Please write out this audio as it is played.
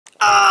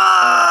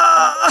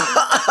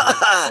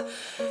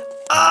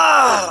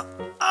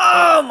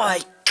Oh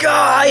my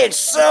God, it's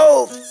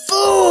so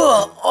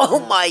full! Oh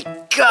my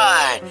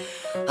God!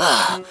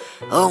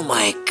 Oh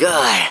my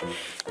God!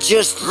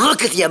 Just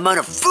look at the amount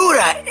of food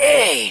I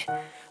ate!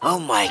 Oh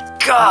my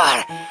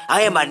God!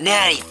 I am a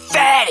natty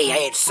fatty! I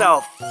am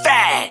so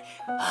fat!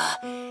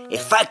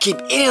 If I keep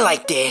eating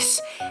like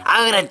this,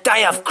 I'm gonna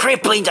die of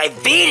crippling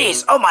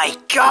diabetes! Oh my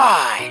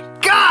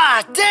God!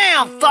 God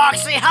damn,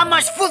 Foxy! How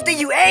much food did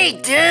you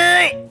eat,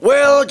 dude?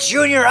 Well,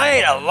 Junior, I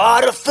ate a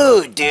lot of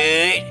food,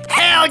 dude.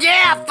 Hell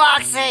yeah,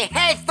 Foxy!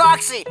 Hey,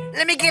 Foxy,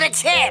 let me get a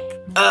tip!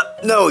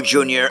 No,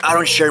 Junior, I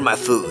don't share my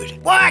food.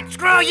 What?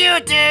 Screw you,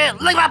 dude!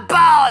 Look at my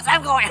balls!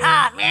 I'm going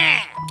hot,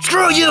 man!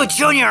 Screw you,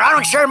 Junior! I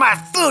don't share my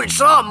food! It's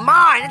all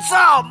mine! It's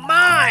all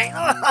mine!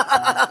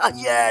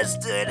 Yes,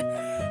 dude.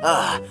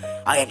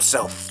 I am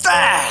so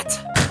fat!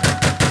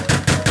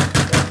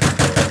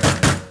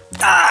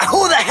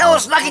 Who the hell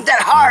is knocking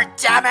that hard,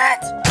 damn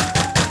it?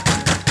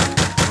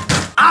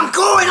 I'm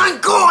going!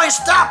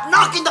 Stop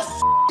knocking the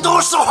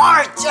door so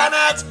hard, damn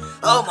it!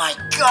 Oh my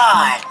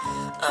God!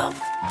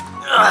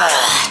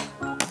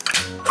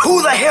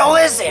 Who the hell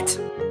is it?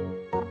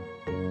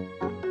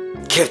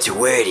 Kept you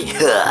waiting,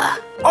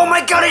 Oh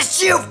my God,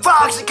 it's you,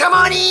 Foxy! Come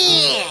on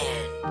in!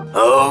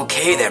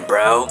 Okay then,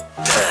 bro.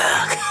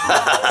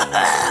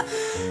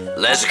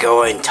 Let's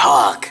go and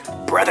talk,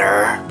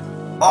 brother.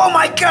 Oh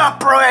my God,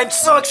 bro, I'm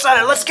so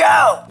excited. Let's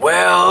go!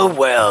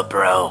 Well,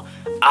 bro.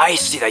 I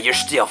see that you're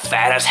still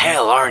fat as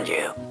hell, aren't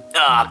you?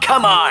 Oh,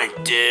 come on,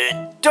 dude.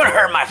 Don't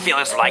hurt my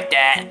feelings like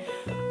that.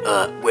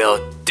 Well,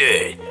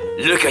 dude,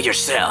 look at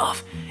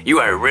yourself. You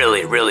are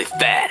really, really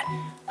fat.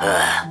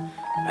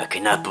 I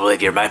cannot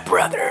believe you're my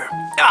brother.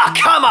 Oh,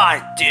 come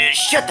on, dude.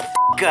 Shut the f***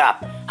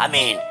 up. I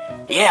mean,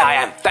 yeah, I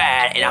am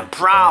fat, and I'm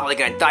probably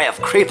gonna die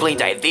of crippling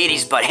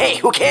diabetes, but hey,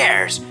 who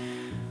cares?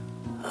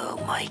 Oh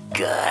my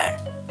God.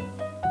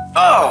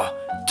 Oh,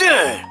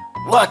 dude,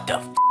 what the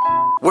f***?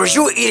 Were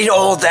you eating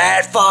all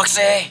that,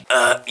 Foxy?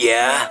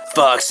 Yeah.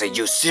 Foxy,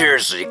 you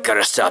seriously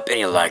gotta stop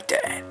eating like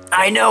that.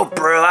 I know,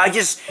 bro, I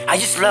just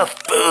love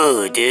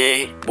food,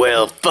 dude.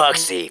 Well,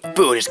 Foxy,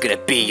 food is gonna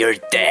be your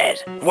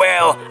death.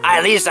 Well,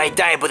 at least I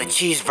died with a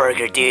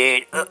cheeseburger,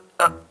 dude.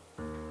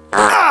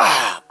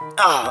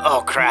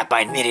 Oh, crap,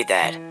 I needed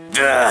that.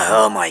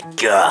 Oh my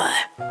God.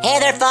 Hey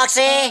there,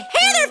 Foxy.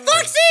 Hey there,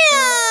 Foxy!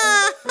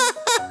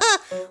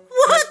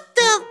 What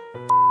the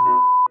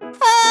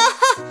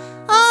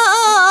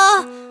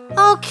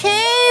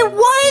okay,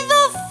 why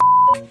the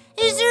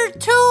is there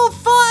two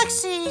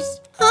Foxys?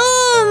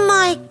 Oh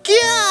my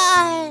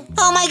God!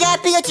 Oh my God,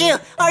 Pikachu,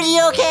 are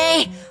you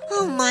okay?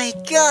 Oh my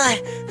God!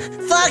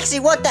 Foxy,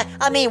 what the?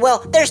 I mean,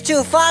 well, there's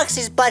two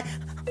Foxys, but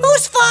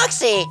who's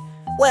Foxy?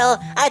 Well,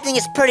 I think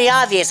it's pretty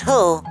obvious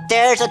who.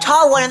 There's a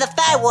tall one and the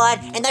fat one,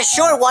 and the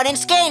short one and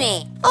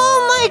skinny.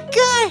 Oh my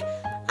God!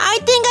 I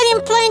think I've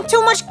been playing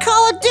too much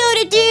Call of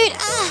Duty, dude.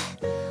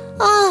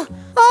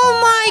 Oh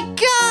my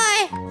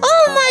God!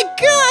 Oh my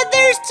God!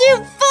 There's two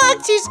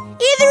Foxys.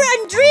 Either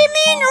I'm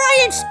dreaming or I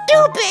am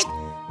stupid.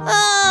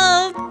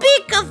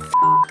 Pick a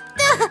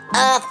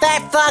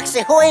Fat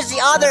Foxy, who is the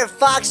other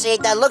Foxy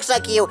that looks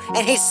like you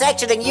and he's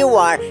sexier than you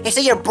are? Is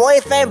he your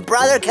boyfriend,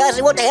 brother,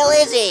 cousin? What the hell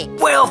is he?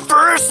 Well,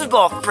 first of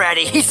all,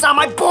 Freddy, he's not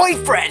my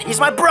boyfriend. He's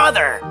my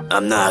brother.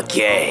 I'm not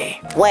gay.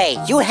 Wait,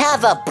 you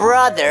have a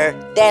brother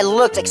that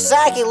looks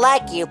exactly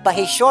like you, but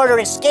he's shorter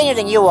and skinnier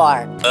than you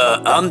are.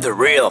 I'm the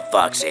real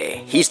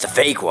Foxy. He's the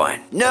fake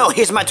one. No,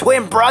 he's my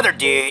twin brother,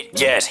 dude.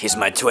 Yes, he's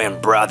my twin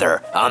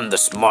brother. I'm the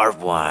smart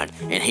one,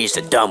 and he's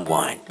the dumb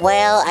one.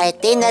 Well, I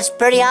think that's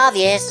pretty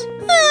obvious.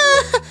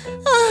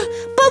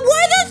 But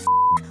why the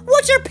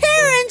would your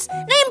parents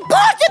name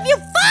both of you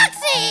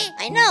Foxy?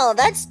 I know,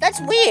 that's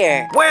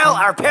weird. Well,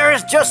 our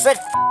parents just said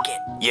f it.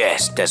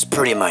 Yes, that's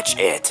pretty much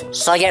it.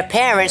 So your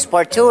parents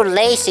were too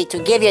lazy to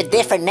give you a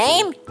different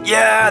name?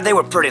 Yeah, they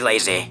were pretty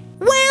lazy.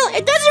 Well,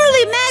 it doesn't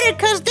really matter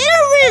because they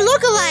don't really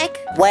look alike.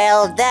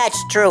 Well,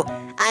 that's true.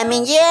 I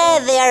mean, yeah,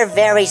 they are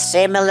very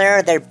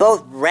similar. They're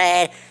both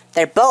red.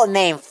 They're both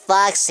named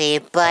Foxy,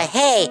 but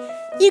hey,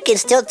 you can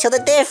still tell the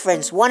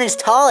difference. One is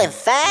tall and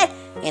fat,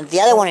 and the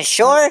other one is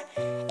short,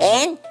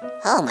 and,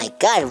 oh my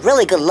God,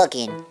 really good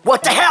looking.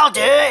 What the hell,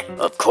 dude?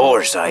 Of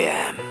course I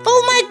am.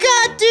 Oh my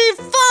God, dude,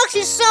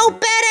 Foxy's so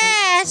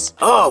badass.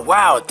 Oh,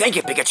 wow, thank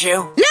you,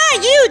 Pikachu.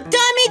 Not you,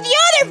 dummy, the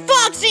other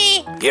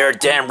Foxy. You're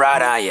damn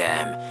right I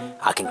am.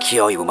 I can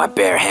kill you with my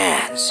bare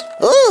hands.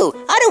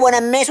 Ooh, I don't want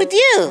to mess with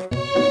you.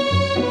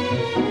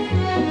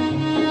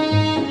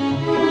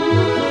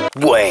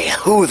 Wait,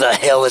 who the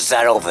hell is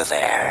that over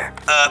there?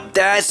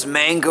 That's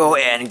Mangle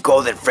and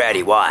Golden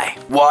Freddy. Why?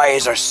 Why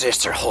is our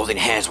sister holding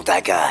hands with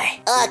that guy?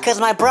 Cause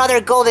my brother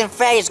Golden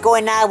Freddy is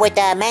going out with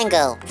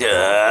Mangle.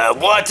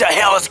 What the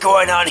hell is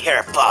going on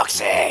here,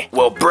 Foxy?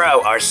 Well,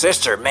 bro, our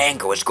sister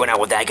Mangle is going out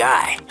with that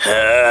guy.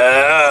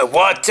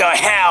 What the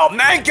hell,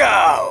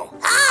 Mangle?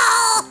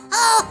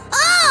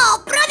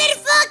 Oh, Brother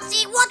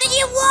Foxy, what do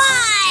you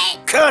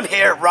want? Come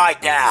here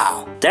right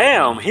now.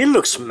 Damn, he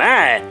looks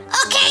mad.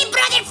 Okay,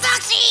 Brother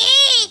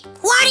Foxy.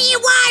 What do you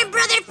want,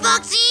 Brother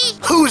Foxy?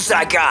 Who's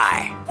that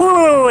guy?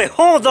 Wait,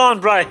 hold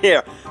on right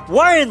here.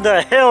 Why in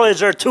the hell is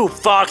there two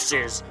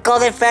foxes?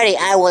 Golden Freddy,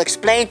 I will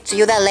explain to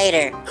you that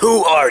later.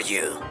 Who are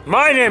you?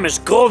 My name is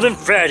Golden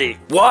Freddy.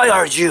 Why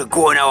are you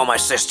going out with my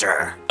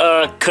sister?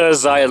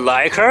 'Cause I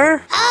like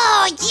her?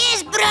 Oh,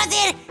 yes,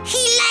 brother.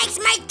 He likes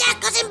my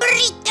tacos and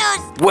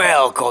burritos.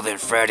 Well, Golden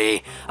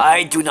Freddy,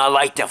 I do not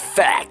like the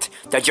fact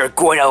that you're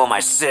going out with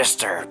my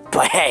sister.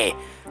 But hey,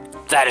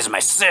 that is my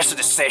sister's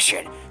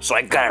decision, so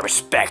I gotta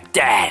respect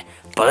that.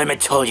 But let me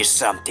tell you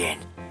something.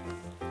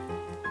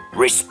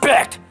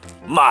 Respect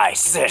my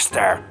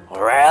sister,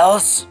 or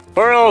else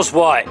Or else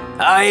what?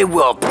 I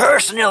will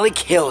personally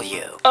kill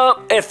you.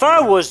 If I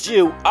was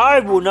you,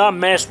 I would not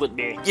mess with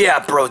me. Yeah,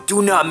 bro,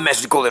 do not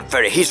mess with Golden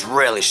Freddy. He's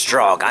really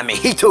strong. I mean,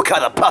 he took out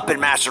the Puppet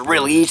Master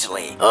really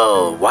easily.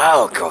 Oh,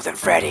 wow, Golden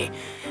Freddy.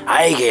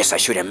 I guess I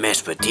shouldn't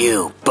mess with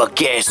you. But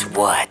guess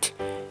what?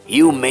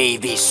 You may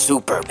be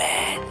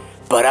Superman,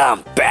 but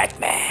I'm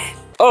Batman.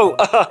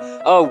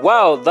 Oh,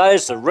 wow, that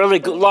is a really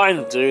good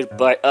line, dude.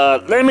 But,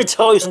 let me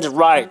tell you something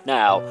right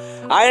now.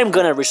 I am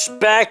gonna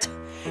respect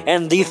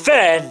and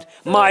defend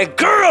my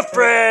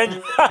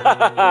girlfriend!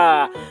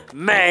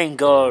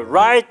 Mangle,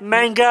 right,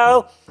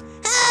 Mango?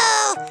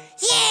 Oh,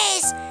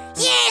 yes.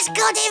 Yes,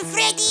 Golden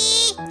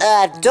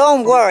Freddy.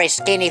 Don't worry,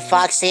 Skinny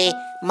Foxy.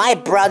 My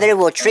brother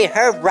will treat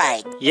her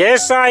right.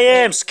 Yes, I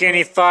am,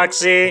 Skinny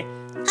Foxy.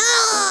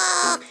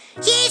 Oh,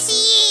 yes,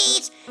 he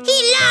is.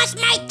 He lost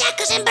my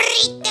tacos and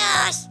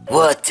burritos.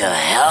 What the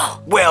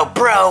hell? Well,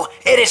 bro,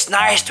 it is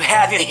nice to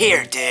have you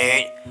here,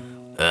 dude.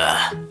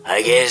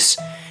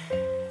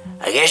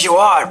 I guess you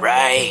are,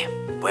 right?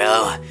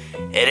 Well,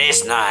 it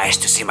is nice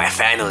to see my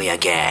family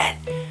again.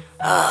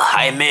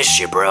 I miss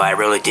you, bro, I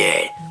really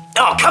did.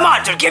 Oh, come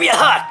on, dude, give me a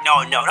hug.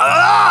 No.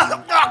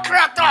 Oh,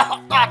 crap,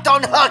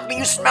 don't hug me,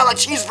 you smell like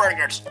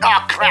cheeseburgers.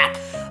 Oh, crap.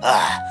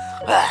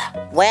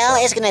 Well,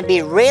 it's gonna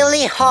be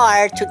really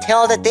hard to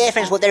tell the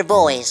difference with their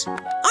voice.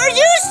 Are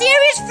you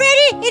serious,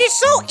 Freddy? It is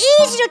so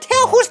easy to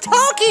tell who's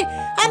talking.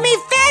 I mean,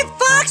 Fat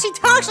Foxy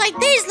talks like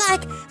this,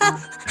 like,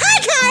 hi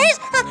guys,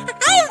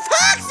 I'm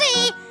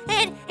Foxy.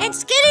 And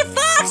Skinny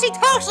Foxy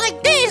talks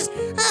like this.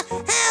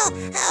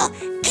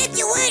 Get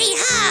you ready,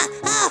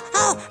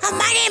 huh?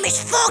 My name is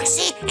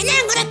Foxy, and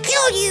I'm gonna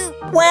kill you.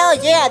 Well,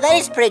 yeah, that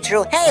is pretty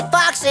true. Hey,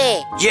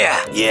 Foxy!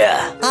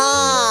 Yeah.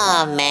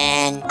 Oh,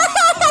 man.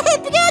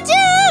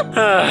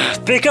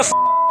 Pikachu! Pick a